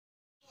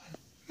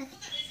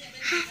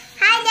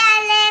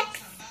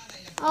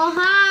Oh,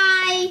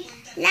 hi.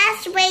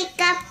 Let's wake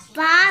up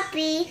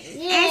Bobby.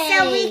 Yay. And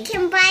so we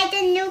can buy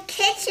the new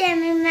kitchen,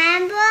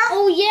 remember?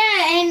 Oh,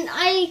 yeah, and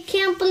I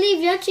can't believe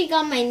you actually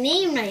got my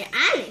name right.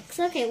 Alex.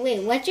 Okay,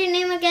 wait, what's your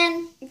name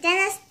again?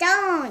 Jenna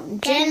Stone.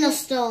 Jenna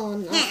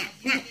Stone. Yeah.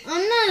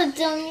 I'm not a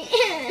dummy.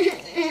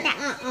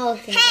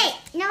 Okay. Hey,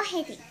 no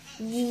hitting.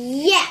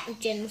 Yeah,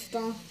 Jenna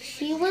Stone.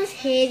 She was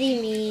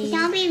hitting me.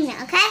 Don't be me,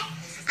 okay?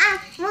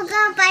 We're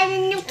gonna buy the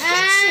new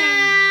kitchen.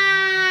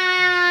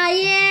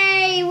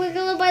 Yay! We're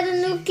gonna buy the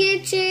new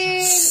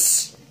kitchen.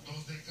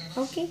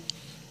 Okay.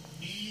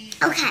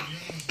 Okay.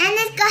 And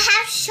it's gonna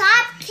have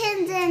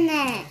shopkins in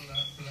it.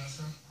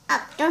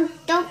 Oh,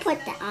 don't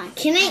put that on.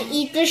 Can I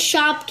eat the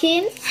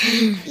shopkins?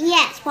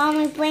 Yes, when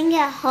we bring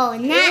it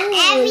home. Not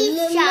every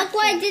shopkin. Look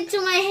what I did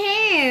to my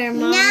hair,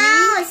 Mommy.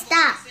 No,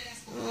 stop.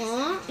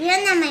 Aww.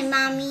 You're not my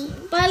mommy.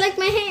 But I like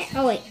my hair.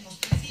 Oh, wait.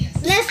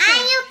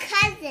 I'm your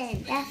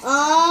cousin.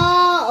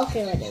 Oh,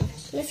 okay, whatever.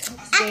 Let's go.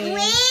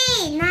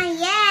 Wait, not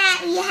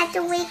yet. We have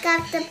to wake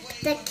up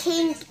the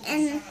king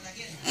and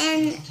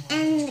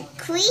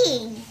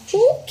queen.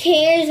 Who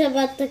cares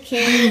about the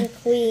king and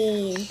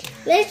queen?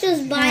 Let's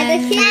just buy the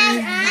king.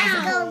 Let's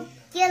go,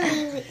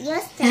 Gilly, with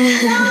your stuff.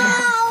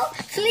 No,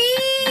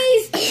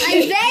 please, I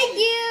beg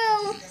you.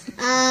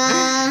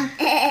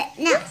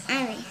 No,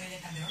 alright.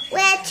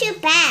 Well, too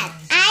bad.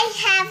 I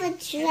have a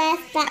dress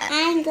that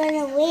I'm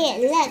gonna wear.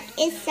 Look,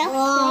 it's so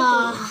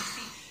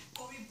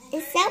pretty.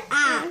 It's so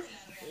pretty.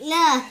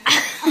 Look.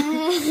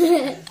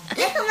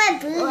 Look at my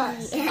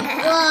booty.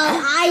 Well,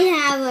 I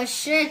have a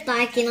shirt that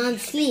I can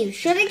unsleeve.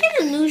 Should I get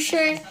a new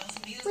shirt?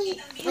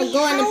 Or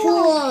go in the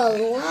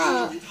pool?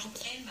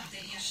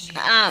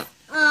 Wow.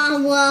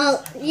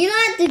 Well, you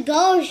don't have to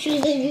go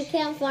shoes if you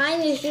can't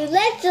find your shoes.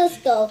 Let's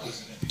just go.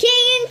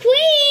 King and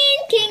queen,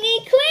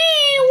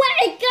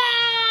 wake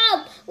up!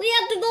 We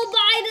have to go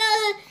buy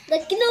the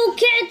new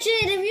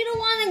kitchen. If you don't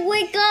want to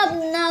wake up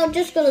now,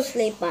 just go to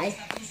sleep. Bye.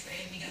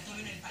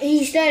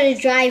 He started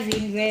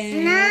driving.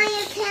 No,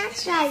 you can't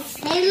drive.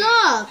 Hey,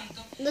 look,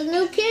 the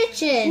new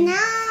kitchen. No,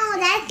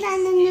 that's not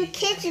the new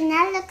kitchen.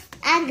 That looks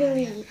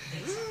ugly.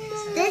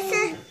 This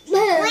is.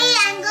 Wait,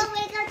 I'm gonna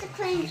wake up the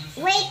queen.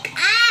 Wake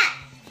up!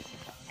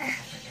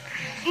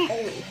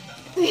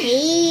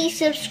 Hey,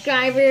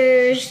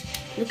 subscribers.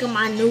 Look at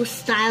my new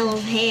style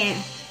of hair.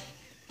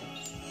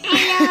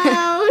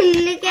 Hello.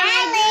 Look at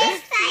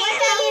Alex,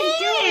 what are you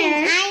doing?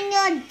 I'm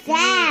your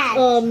dad.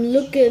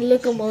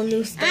 Look at my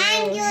new style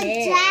I'm of your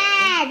hair.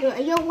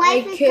 dad. Your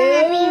wife is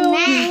gonna be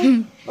mad.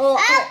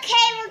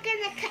 Okay, we're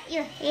gonna cut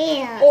your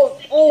hair.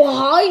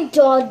 Hi,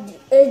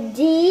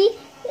 Daddy.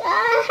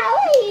 How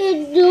are you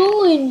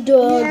doing,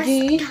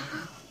 Daddy? Yes.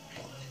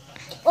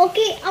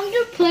 Okay, I'm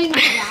just playing with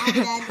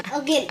that.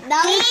 Okay,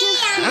 now let's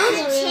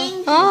just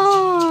change.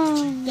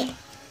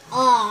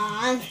 Oh,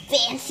 I'm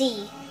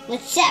fancy.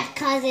 What's up,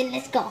 cousin?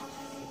 Let's go.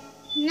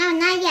 No,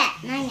 not yet.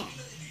 Not yet.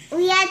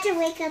 We have to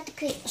wake up the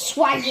queen.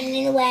 Swagging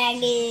in the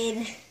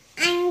wagon.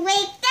 I'm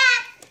waked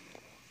up.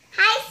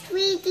 Hi,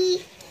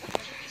 sweetie.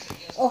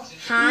 Oh,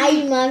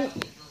 hi, Mom.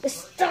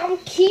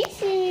 Stop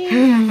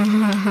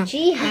kissing.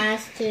 She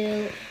has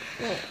to.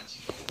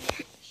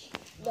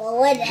 No,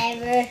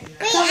 whatever.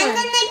 Wait, I'm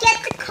gonna get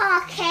the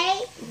car, okay?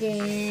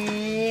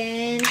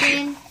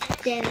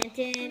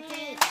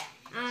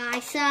 I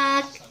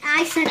suck.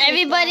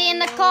 Everybody in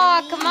the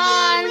car, come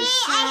on.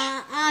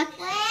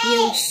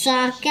 You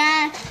suck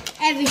at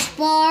every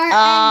sport.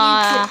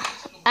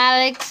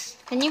 Alex,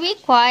 can you be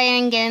quiet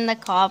and get in the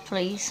car,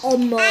 please? Oh,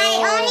 no. I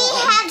only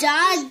have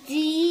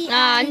Daddy. No,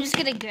 I'm just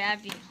gonna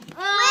grab you. Which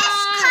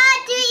car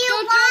do you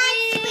want,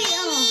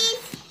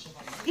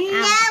 sweetie?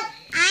 No,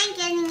 I'm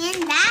getting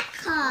in that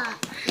car.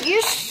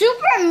 You're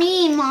super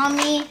mean,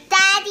 Mommy.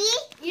 Daddy,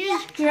 You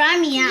just drive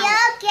me out.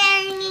 you're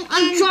getting in.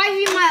 I'm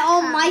driving my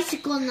own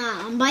bicycle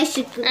now. And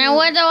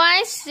where do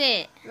I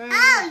sit?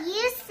 Oh,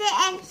 you sit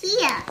in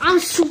here. I'm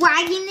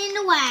swagging in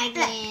the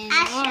wagon.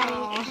 I'll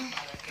show you.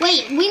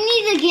 Wait, we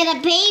need to get a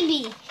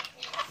baby.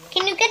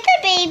 Can you get the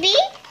baby?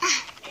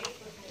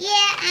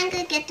 Yeah, I'm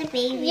gonna get the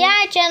baby.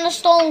 Yeah, Jenna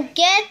Stone,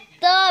 get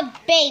the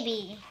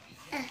baby.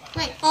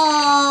 Wait.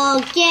 Oh,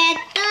 get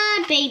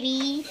the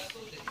baby.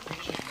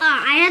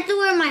 I have to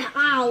wear my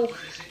ow.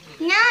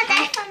 No,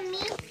 that's for me.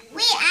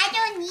 Wait, I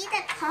don't need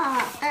a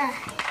car.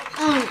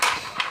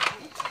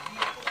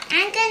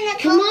 I'm gonna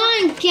Come go.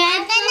 on, I'm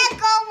gonna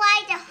go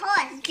ride the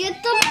horse. get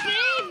the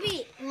baby.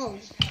 Oh,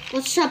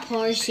 what's up,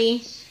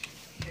 horsey?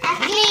 I'm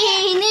gonna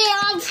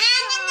get a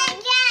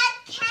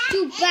cat.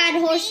 Too bad,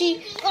 horsey.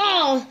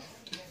 Oh,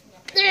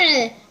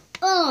 okay.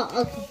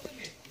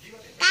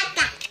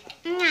 Kaka.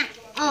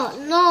 Oh,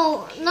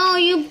 no,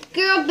 you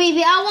girl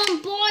baby. I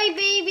want boy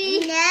baby.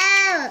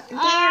 No.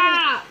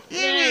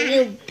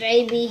 You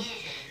baby.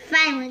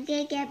 Fine, we're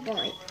gonna get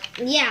boy.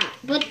 Yeah,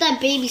 put that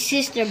baby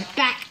sister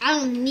back. I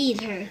don't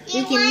need her.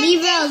 You We can want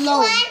leave her this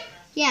alone. one?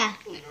 Yeah.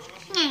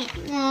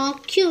 Oh,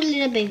 cute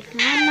little baby.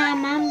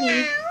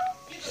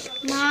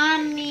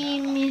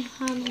 Mommy.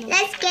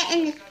 Let's get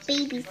in the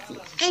baby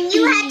seat. And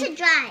you have to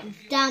drive.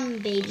 Dumb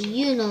baby.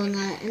 You know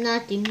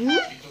nothing.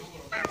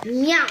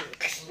 Yuck.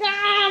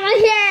 Ah, my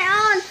hair.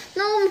 Oh,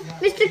 no,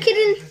 Mr.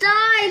 Kitten's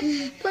died.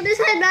 Put his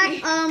head back.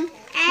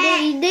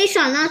 They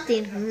saw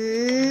nothing.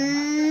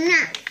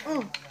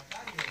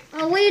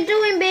 Oh, what are you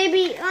doing,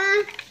 baby?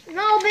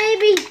 No,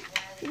 baby.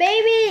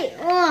 Baby.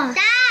 Oh.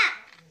 Stop.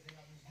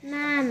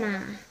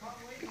 Mama.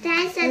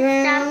 Dad said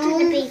stop to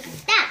the baby.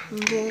 Stop.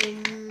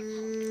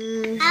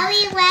 Are we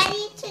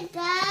ready to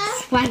go?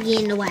 Swaggy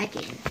in the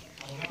wagon.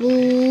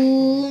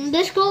 Boom.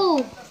 Let's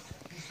go.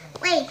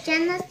 Wait,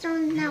 Jenna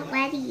Stone's not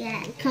ready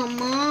yet.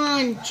 Come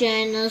on,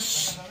 Jenna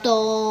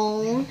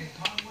Stone.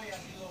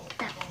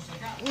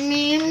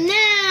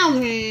 Now.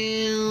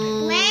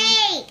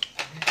 Wait.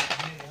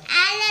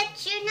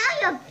 Alex, you know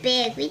you're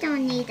big. We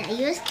don't need that.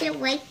 You're still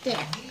right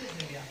there.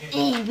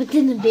 Hey, but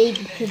then the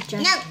baby could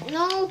just...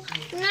 No.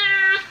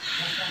 Nah.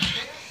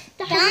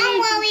 Don't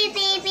worry,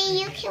 baby.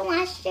 You can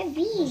watch the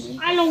baby.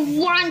 I don't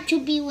want to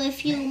be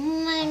with you,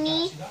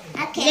 Mommy.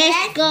 Okay,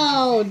 Let's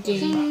go,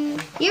 dude.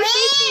 Your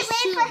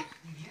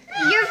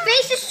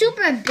face is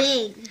super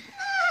big.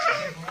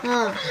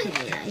 Oh,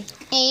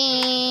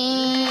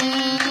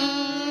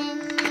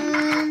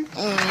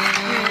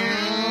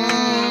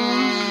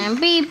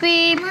 beep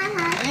beep.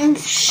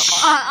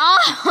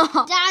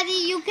 Daddy,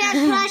 you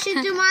can't crash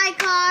into my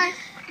car.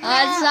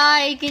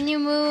 Sorry, can you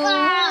move?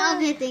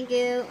 Okay, thank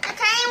you.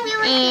 Okay, we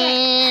were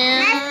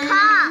here. Let's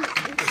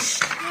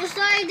call. I'm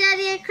sorry,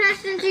 Daddy, I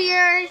crashed into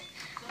yours.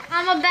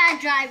 I'm a bad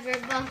driver,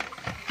 but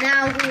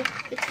now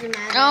it's the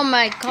matter. Oh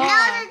my No,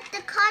 god.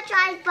 the car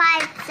drives by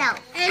itself.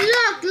 Hey,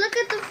 look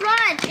at the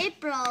front. It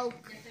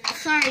broke.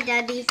 Sorry,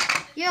 Daddy.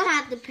 You'll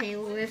have to pay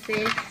with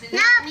it. No,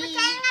 pretend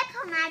I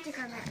put magic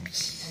on it.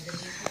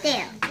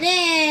 There.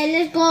 Yeah,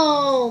 let's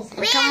go.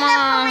 Come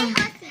on.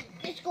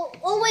 Let's go.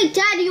 Oh, wait,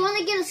 Daddy, you want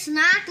to get a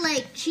snack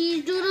like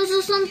cheese doodles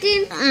or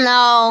something?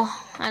 No,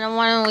 I don't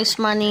want to waste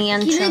money on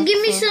Can you something.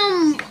 give me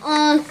some $2?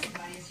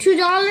 Don't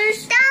worry.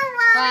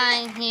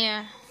 Fine,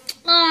 here.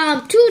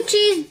 2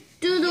 cheese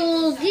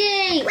doodles.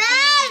 Yay. Wait,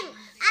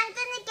 I'm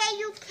gonna get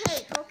you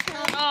cake,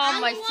 okay? Oh,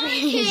 my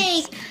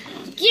face.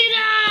 Cake. Get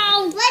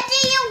out. What do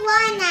you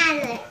want,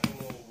 Alex?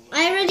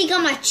 I already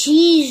got my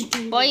cheese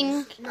doodles.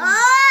 Boing. Oh,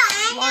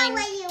 I know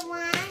what you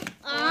want.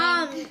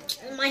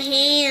 My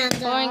hand.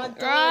 Boing.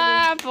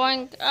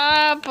 Boing.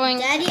 Boing.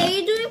 Daddy, are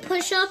you doing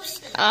push-ups?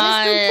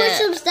 Yeah. Let's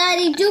do push-ups,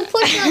 Daddy. Do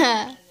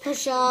push-ups.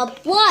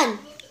 Push-up 1.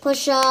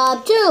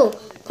 Push-up 2.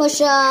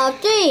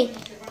 Push-up 3.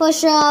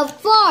 Push-up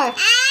 4.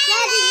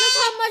 Daddy, look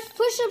how much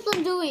push-ups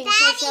I'm doing.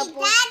 Push-up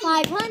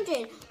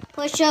 500.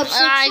 Push-up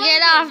 600.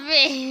 Get off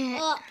me.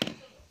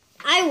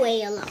 I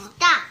weigh a lot.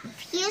 Stop.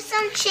 Here's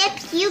some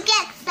chips. You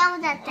get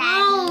soda, Daddy.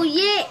 Oh,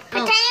 yeah.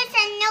 Pretend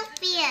said no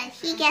fear.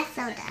 He gets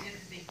soda.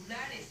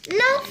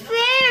 No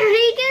fair.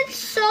 He gets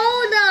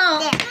soda.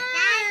 There.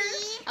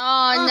 Daddy.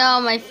 Oh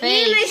no, my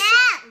face. No.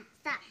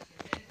 Stop.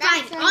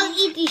 Fine, I'll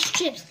eat these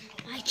chips.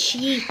 My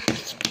cheese.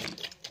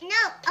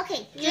 No.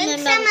 Okay. Drink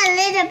some a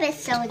little bit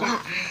soda.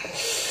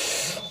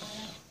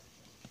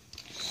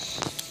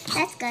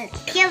 That's good.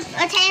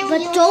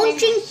 But don't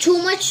drink too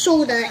much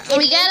soda.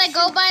 We gotta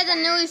go buy the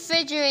new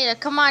refrigerator.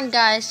 Come on,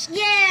 guys.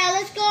 Yeah,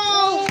 let's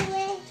go.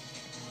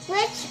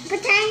 Which?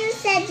 Pretend you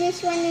said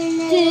this one and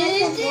then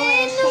What is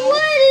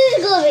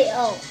it gonna be?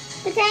 Oh.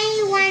 Pretend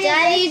you wanted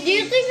Daddy, this. do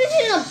you think this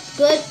is a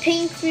good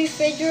pink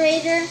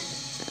refrigerator?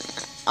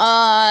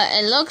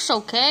 It looks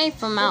okay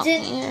from out here.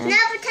 No,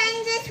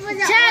 pretend this was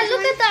a Dad,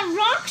 look at that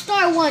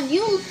Rockstar one.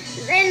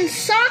 And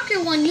soccer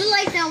one. You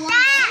like that one?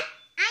 Dad,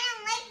 I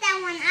don't like that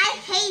one. I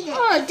hate it.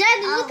 Oh,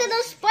 Daddy, look at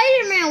the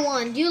Spider-Man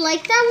one. Do you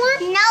like that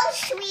one? No,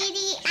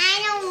 sweetie, I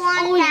don't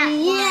want that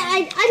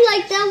one. I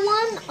like that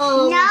one.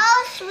 No,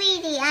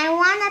 sweetie, I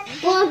want a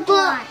pink but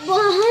one.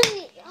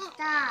 honey.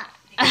 Stop.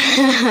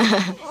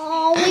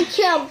 Oh, we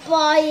can't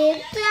buy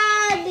it,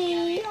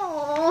 Daddy.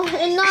 Oh,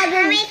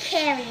 Let me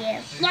carry you.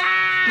 I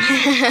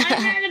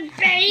had a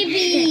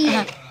baby.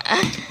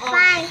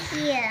 Fine,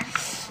 here.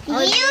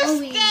 Oh,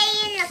 You stay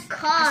in the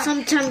car.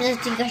 Sometimes I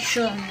think I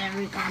should have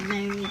never got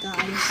married,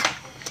 guys.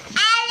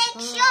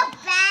 Alex, you're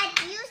bad.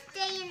 You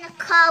stay in the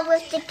car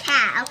with the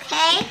cat,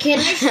 okay? Can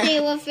I stay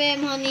with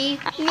him, honey?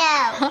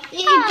 No. But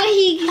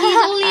he's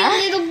only a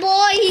little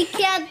boy. He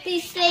can't be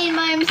staying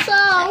by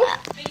himself.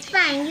 It's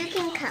fine. You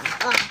can come.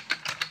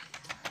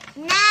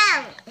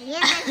 No. You're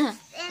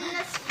in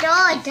the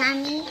store,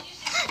 dummy.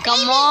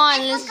 Come on,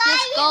 let's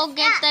just go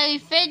get the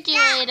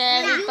refrigerator,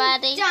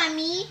 everybody.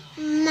 Dummy.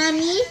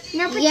 Mommy.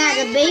 No,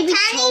 Yeah, the baby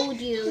pretend- told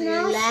you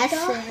your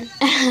lesson.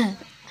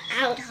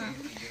 Out.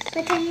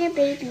 Pretend you're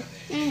baby.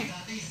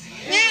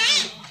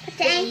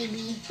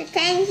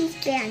 Pretend he's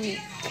scared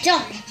me.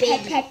 Jump, Pet,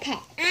 baby. pet, pet.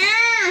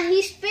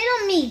 He spit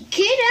on me.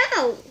 Get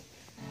out.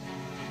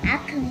 I'll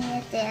come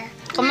here there.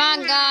 Come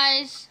on,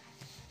 guys.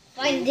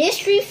 Find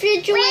this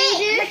refrigerator.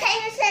 Wait,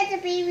 pretend you said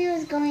the baby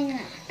was going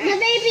up. The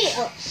baby.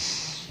 Oh.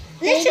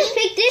 Let's just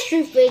pick this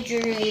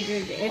refrigerator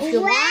if you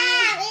want.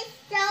 Wow, it's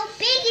so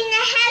big and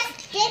it has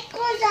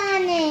stickers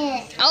on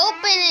it.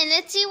 Open it.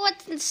 Let's see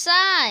what's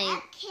inside.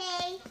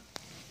 Okay.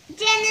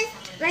 Dennis,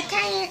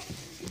 pretend.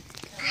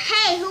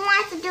 Hey, who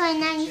wants to do it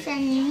now? You said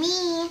me.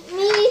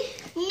 Me.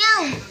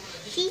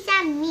 She's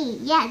at me.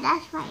 Yeah,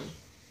 that's right.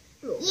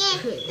 Yeah,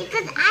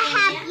 because I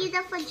have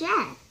beautiful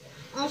dress.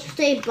 I'll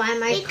stay by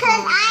my Because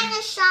car. I'm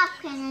a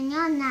shopkin and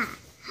you're not.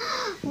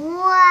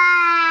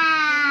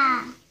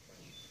 Wow!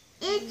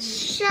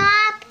 It's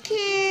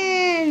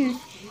Shopkins.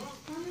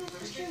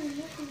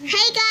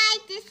 Hey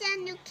guys, this is a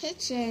new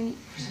kitchen.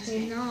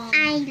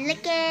 I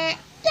look at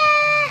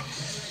yeah.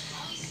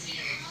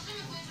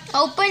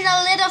 Open the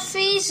little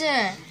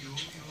freezer.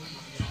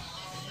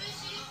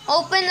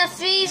 Open the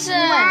freezer.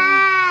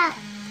 Wow!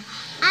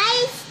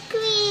 Ice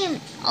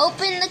cream.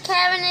 Open the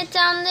cabinet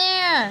down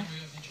there.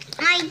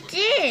 I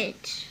did.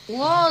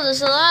 Whoa,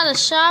 there's a lot of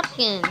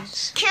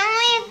Shopkins. Can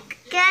we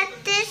get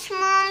this,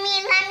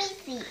 Mommy? Let me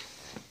see.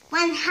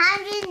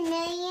 $100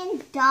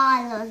 million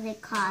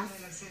it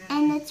costs,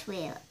 and it's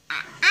real.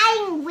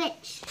 I'm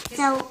rich,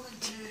 so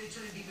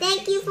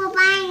thank you for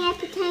buying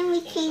every time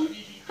we came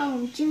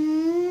home.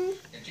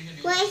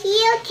 We're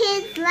here,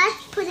 kids.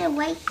 Let's put it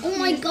right. Oh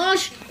my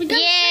gosh. We got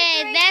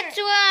Yeah, that's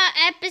where our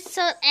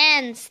episode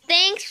ends.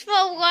 Thanks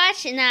for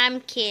watching.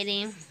 I'm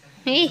kidding.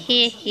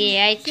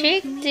 I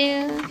tricked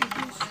you.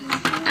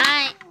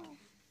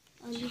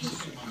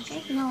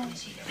 No.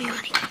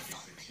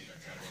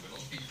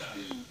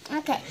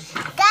 Okay.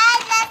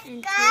 Guys, let's go.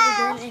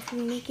 then if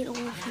we make it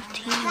over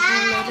 15,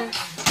 I'll let us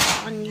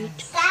on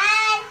YouTube.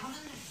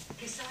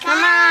 Guys.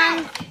 Come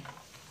on.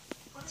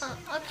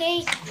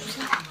 Okay.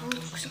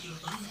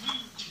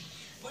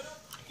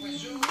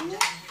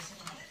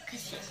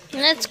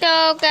 Let's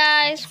go,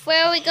 guys.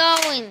 Where are we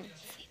going?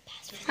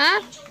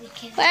 Huh?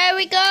 Where are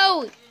we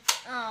going?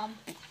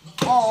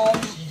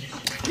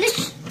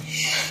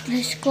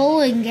 Let's go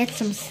and get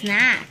some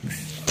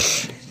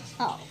snacks.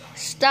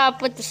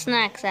 Stop with the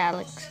snacks,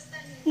 Alex.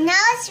 No,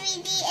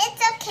 sweetie,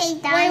 it's okay,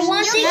 darling. Wait,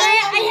 one thing. I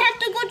have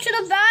to go to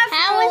the bathroom.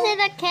 How is it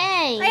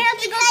okay? I have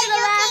to go to the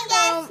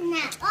bathroom.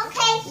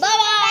 Okay.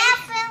 Bye-bye.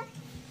 Bathroom.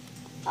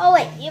 Oh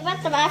wait, you're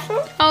at the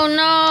bathroom? Oh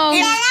no.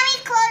 Yeah, let me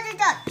close the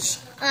door.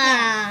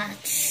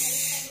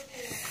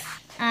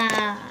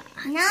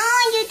 No,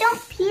 you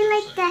don't pee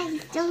like that.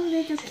 He's still a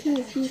little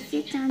kid. He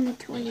sits on the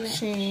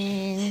toilet.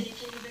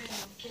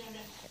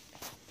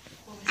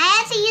 I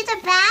have to use the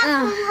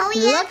bathroom. Oh,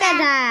 yeah. Look at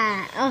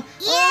that.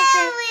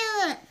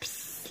 Yeah.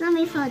 Psst, let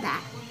me fold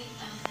that.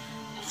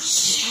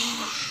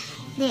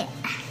 There.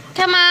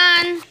 Come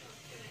on.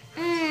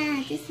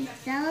 This is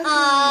so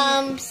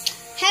good.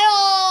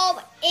 Hello,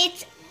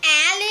 it's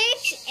Alex,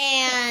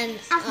 and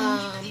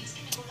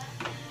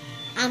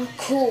I'm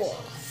cool.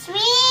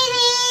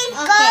 Sweetie,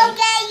 go Okay.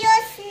 get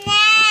your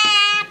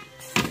snacks.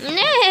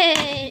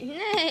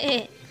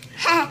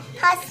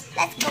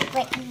 Let's go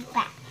break them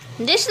back.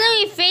 This new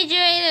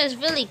refrigerator is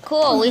really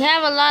cool. We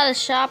have a lot of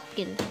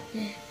Shopkins.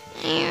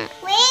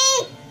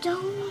 Wait,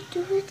 don't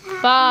do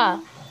that. Ba.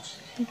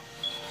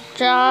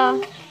 Ja.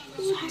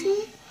 You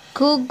did?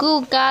 Goo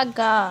goo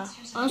gaga.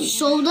 A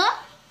soda?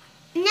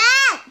 No,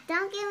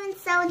 don't give him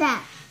soda.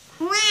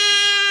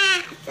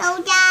 Wah,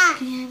 soda.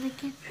 Can I have it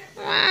again?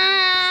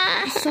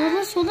 Wah.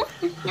 Soda?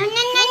 No.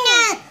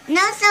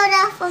 No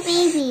soda for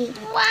baby.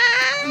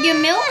 Wah. Your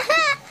milk?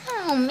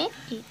 Oh,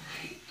 Mickey.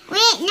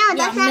 Wait, no,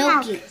 that's not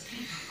milk. milky.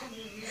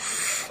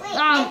 Wait,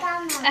 I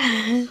got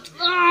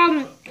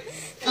milk.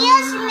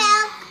 Here's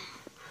milk.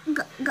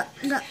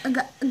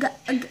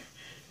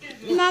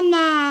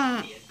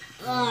 Nana.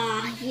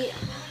 Yeah.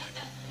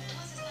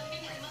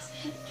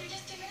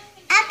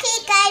 Okay,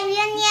 guys, we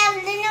only have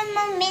a little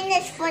more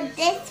minutes for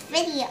this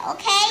video,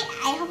 okay?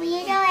 I hope you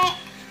enjoy it.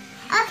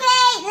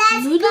 Okay,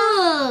 let's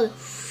Noodles.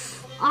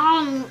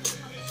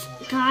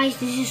 Guys,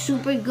 this is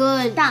super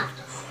good. stop.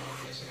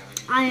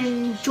 I'm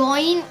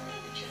enjoying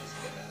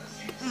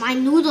my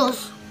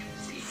noodles.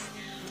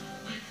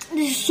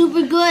 This is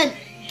super good.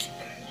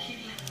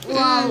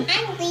 I'm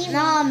leaving.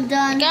 Now I'm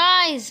done.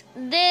 Guys,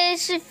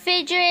 this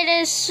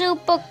refrigerator is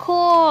super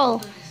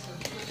cool.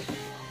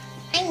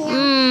 I know.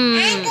 Mm.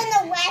 I'm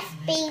gonna rest,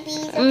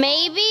 babies.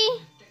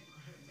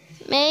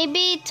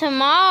 Maybe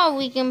tomorrow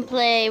we can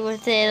play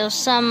with it or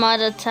some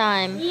other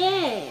time.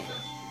 Yeah.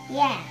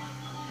 Yeah.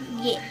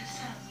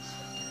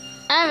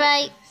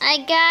 Alright,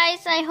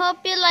 guys, I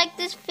hope you like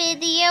this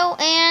video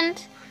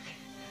and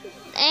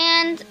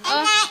And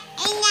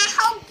I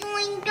hope you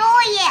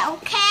enjoy it,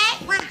 okay?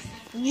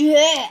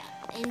 Yeah.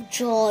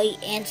 Enjoy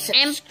and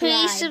subscribe. and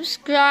please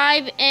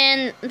subscribe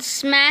and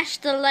smash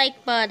the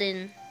like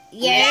button.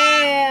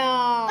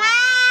 Yeah. Bye.